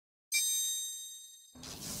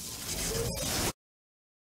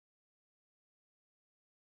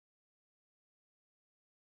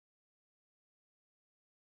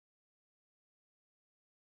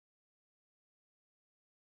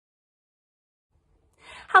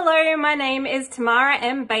Hello, my name is Tamara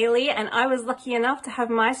M Bailey and I was lucky enough to have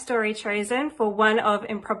my story chosen for one of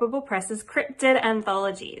Improbable Press's cryptid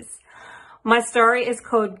anthologies. My story is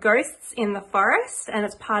called Ghosts in the Forest and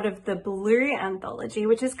it's part of the Blue anthology,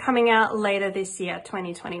 which is coming out later this year,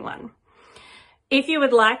 2021. If you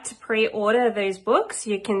would like to pre-order those books,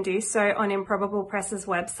 you can do so on Improbable Press's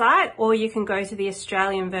website, or you can go to the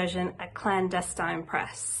Australian version at Clan Destine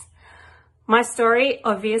Press. My story,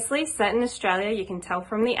 obviously, set in Australia, you can tell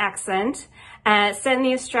from the accent, set in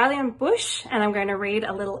the Australian bush, and I'm going to read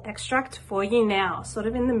a little extract for you now, sort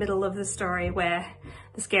of in the middle of the story where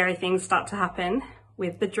the scary things start to happen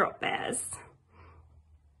with the drop bears.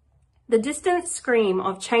 The distant scream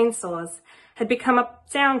of chainsaws had become a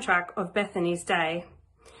soundtrack of Bethany's day.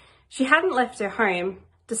 She hadn't left her home,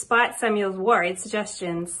 despite Samuel's worried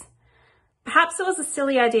suggestions. Perhaps it was a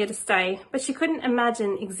silly idea to stay, but she couldn't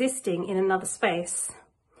imagine existing in another space.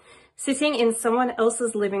 Sitting in someone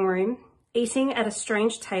else's living room, eating at a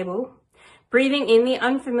strange table, breathing in the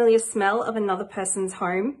unfamiliar smell of another person's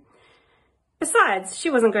home. Besides, she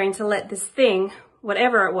wasn't going to let this thing,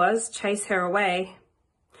 whatever it was, chase her away.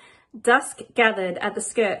 Dusk gathered at the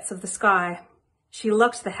skirts of the sky. She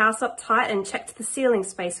locked the house up tight and checked the ceiling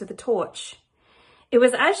space with a torch. It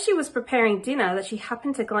was as she was preparing dinner that she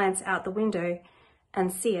happened to glance out the window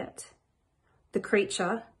and see it. The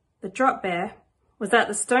creature, the drop bear, was at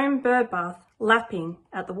the stone bird bath, lapping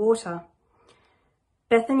at the water.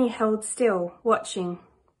 Bethany held still, watching.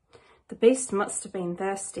 The beast must have been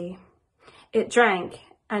thirsty. It drank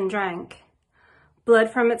and drank. Blood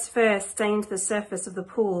from its fur stained the surface of the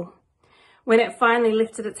pool. When it finally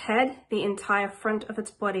lifted its head, the entire front of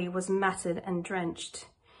its body was matted and drenched.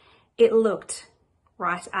 It looked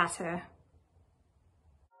right at her.